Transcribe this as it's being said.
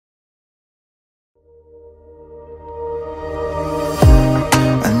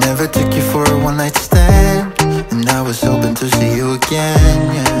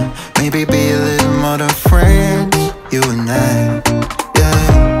again, yeah. Maybe be a little more than friends, you and I,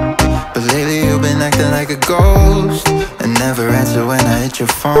 yeah. But lately you've been acting like a ghost and never answer when I hit your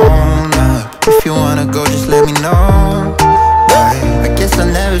phone up. If you wanna go, just let me know. I guess I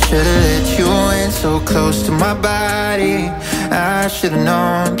never should've let you in so close to my body. I should've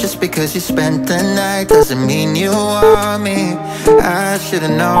known, just because you spent the night doesn't mean you want me. I should've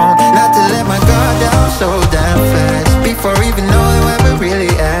known not to let my guard down so damn fast before even knowing where we're really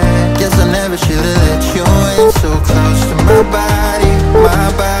at. Guess I never should've let you in so close to my body, my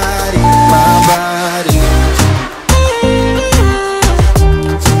body, my body.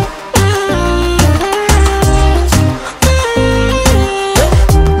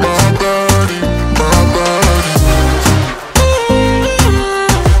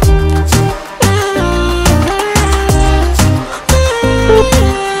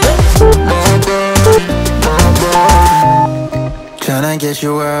 Tryna get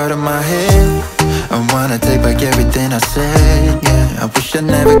you out of my head, I wanna take back everything I said, yeah. I wish I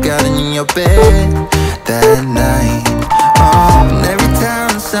never got in your bed that night. And every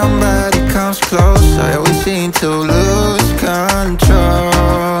time somebody comes close, I always seem to lose control.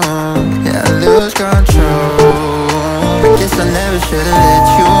 Yeah, I lose control. I guess I never should've let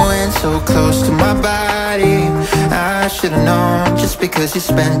you in so close to my body. I should've known, just because you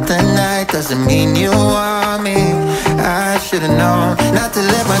spent the night doesn't mean you want me. I should've known not to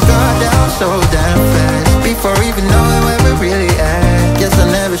let my guard down so damn fast before even knowing where we're really at. Guess I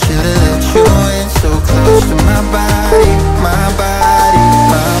never should've let you in so close to my body, my body,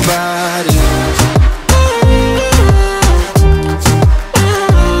 my body.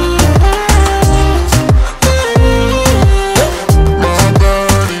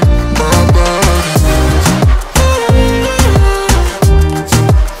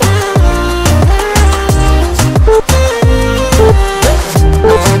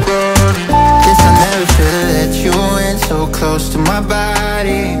 Close to my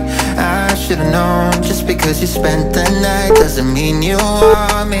body, I should've known, just because you spent the night doesn't mean you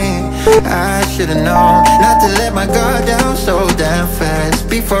want me. I should've known not to let my guard down so damn fast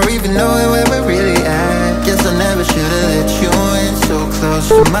before even knowing where we're really at. Guess I never should've let you in so close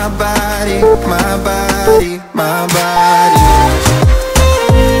to my body, my body, my body.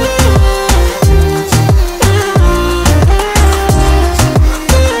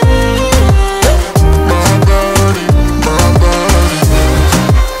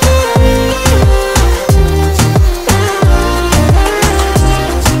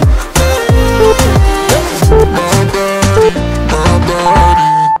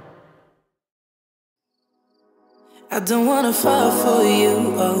 I don't wanna fall for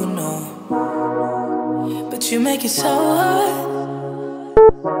you, oh no, but you make it so hard.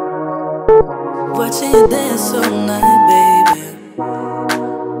 Watching you dance all night, baby,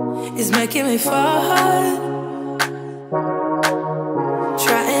 is making me fall hard.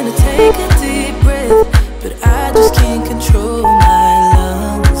 Trying to take a deep breath, but I just can't control my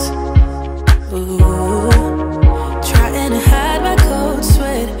lungs. Ooh. Trying to hide my cold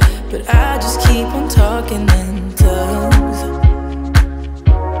sweat, but I just keep on talking in tongues.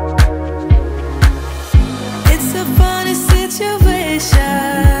 It's a funny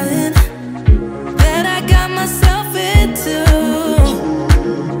situation that I got myself into.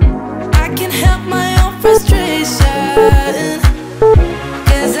 I can't help my own frustration,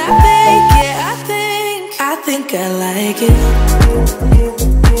 'cause I think, yeah, I think I like it.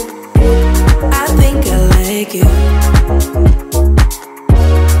 I think I like it.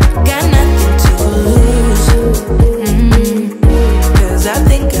 Got nothing to lose, 'cause I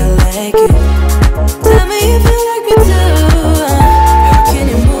think I like it. Tell me if you like me too. How can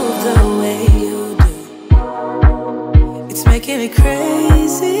you move the way you do? It's making me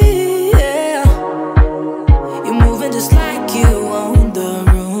crazy, yeah. You're moving just like you own the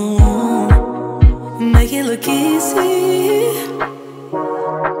room. Make it look easy.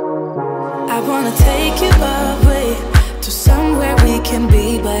 I wanna take you away to somewhere we can be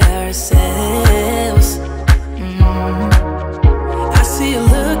by ourselves. I see you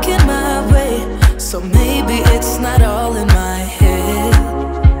looking my way, so maybe it's not all in my head.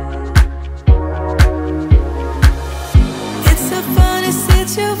 It's a funny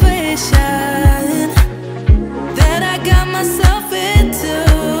situation that I got myself into.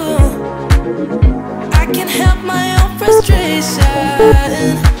 I can't help my own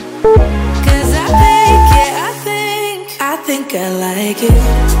frustration, 'cause I think, yeah, I think I like it.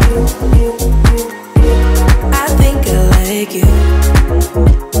 I think I like it.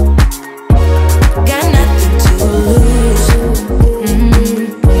 Got nothing to lose,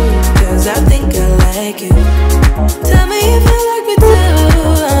 'cause I think I like it. Tell me if you like me too.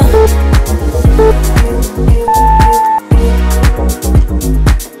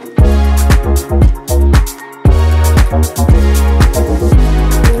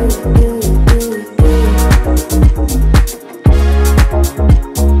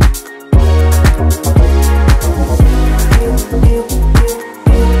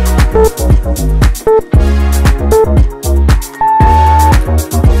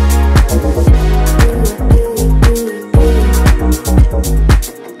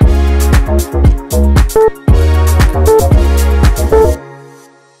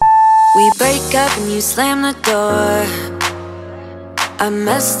 wake up and you slam the door. I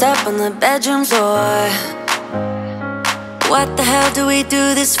messed up on the bedroom floor. What the hell do we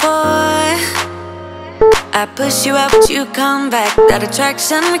do this for? I push you out but you come back. That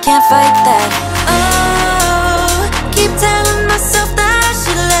attraction, we can't fight that. Oh, keep telling myself that I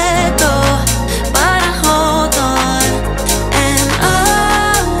should let go, but I hold on. And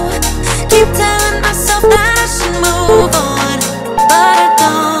oh, keep telling myself that I should move on, but I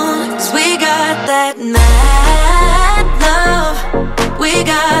don't. 'Cause we got that mad love, we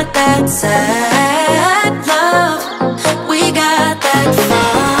got that sad love, we got that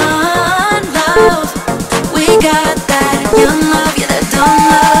fun love, we got that young love, yeah, that dumb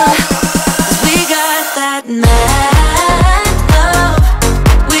love. 'Cause we got that mad love,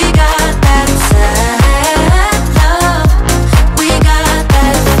 we got that sad love, we got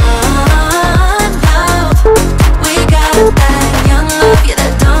that fun love, we got that young love, yeah,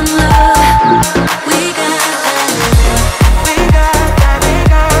 that dumb love. We got that. We got that. We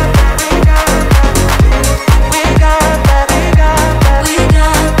got that. We got that. We got that. We got that. We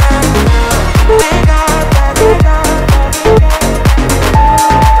got that. We got that. We got that.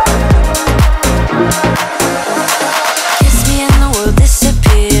 Kiss me and the world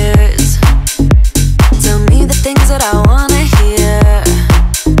disappears. Tell me the things that I wanna hear.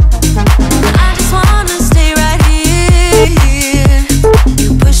 I just wanna stay right here. You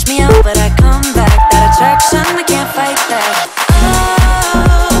push me out, but I come back. That attraction, we can't fight that.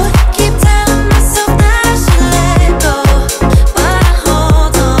 Oh, keep telling myself that I should let go, but I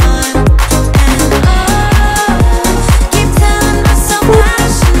hold on. And oh, keep telling myself that I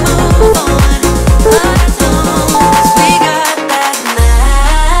should move on, but I don't. 'Cause we got that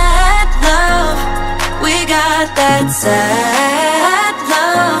mad love, we got that sad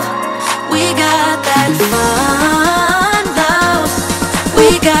love, we got that fun love, we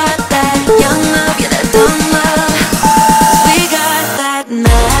got that young